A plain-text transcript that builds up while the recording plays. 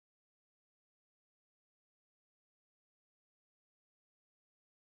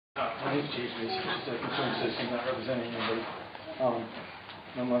My name is Chief Macey, just a concerned citizen, not representing anybody.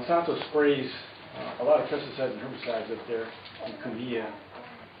 Now Monsanto sprays a lot of pesticides and herbicides up there in Covia.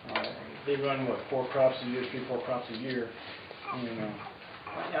 They run, what, 4 crops a year, 3-4 crops a year. And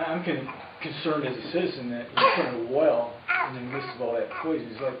I'm concerned as a citizen that you put a well in the midst of all that poison.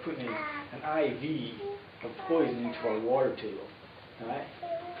 It's like putting an IV of poison into our water table.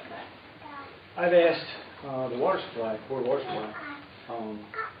 I've asked the water supply, Board of Water Supply,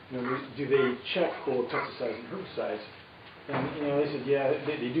 do they check for pesticides and herbicides? And they said, yeah,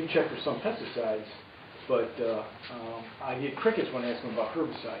 they do check for some pesticides, but I get crickets when I ask them about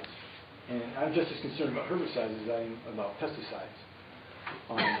herbicides. And I'm just as concerned about herbicides as I am about pesticides.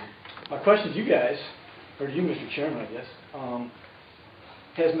 My question to you guys, or to you, Mr. Chairman, I guess,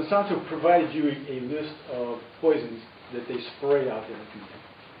 has Monsanto provided you a list of poisons that they spray out there in the community?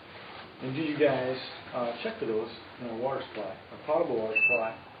 And do you guys check for those in our water supply, our potable water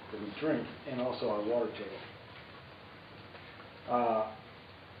supply that we drink, and also our water table?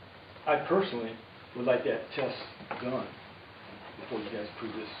 I personally would like that test done before you guys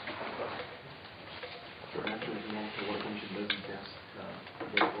approve this. Sure, after the water commission doesn't test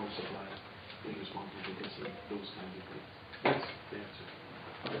the water supply, they're responsible because of those kinds of things. That's the answer.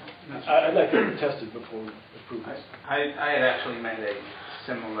 I'd like to test it before we approve this. I had actually made a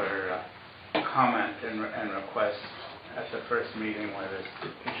similar comment and request at the first meeting where this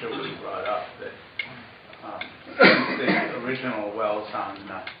issue was brought up, that the original wells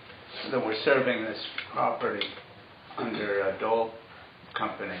that were serving this property under a Dole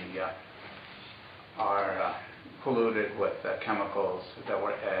company are polluted with chemicals that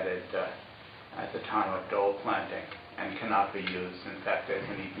were added at the time of Dole planting and cannot be used. In fact, there's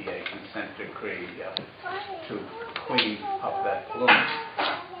an EPA consent decree to clean up that plume,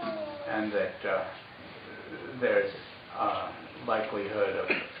 and that there's likelihood of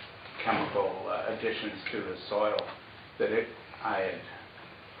chemical additions to the soil. I had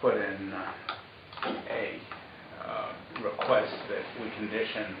put in a request that we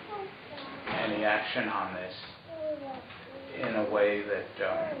condition any action on this in a way that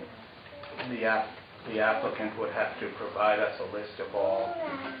the applicant would have to provide us a list of all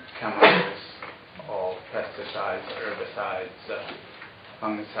chemicals, all pesticides, herbicides,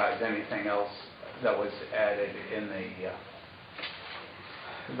 fungicides, anything else that was added in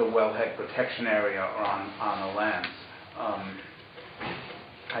the wellhead protection area or on the lands.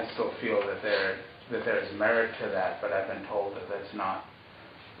 I still feel that there's merit to that, but I've been told that that's not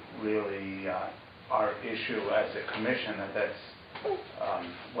really our issue as a commission, that's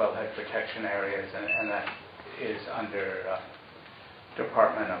wellhead protection areas, and that is under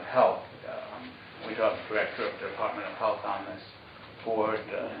Department of Health. We do have a director of Department of Health on this board.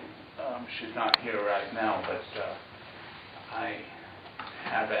 She's not here right now, but I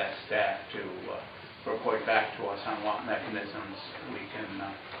have asked staff to report back to us on what mechanisms we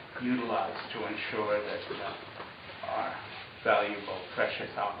can utilize to ensure that our valuable, precious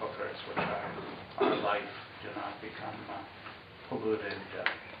aquifers, which are our life, do not become polluted,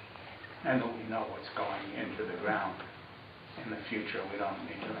 and that we know what's going into the ground in the future. We don't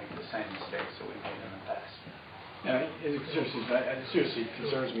need to make the same mistakes that we made in the past. It seriously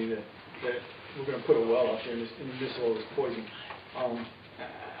concerns me that we're going to put a well out there and this all is poison.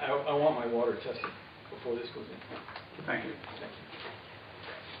 I want my water tested before this goes in. Thank you. Thank you.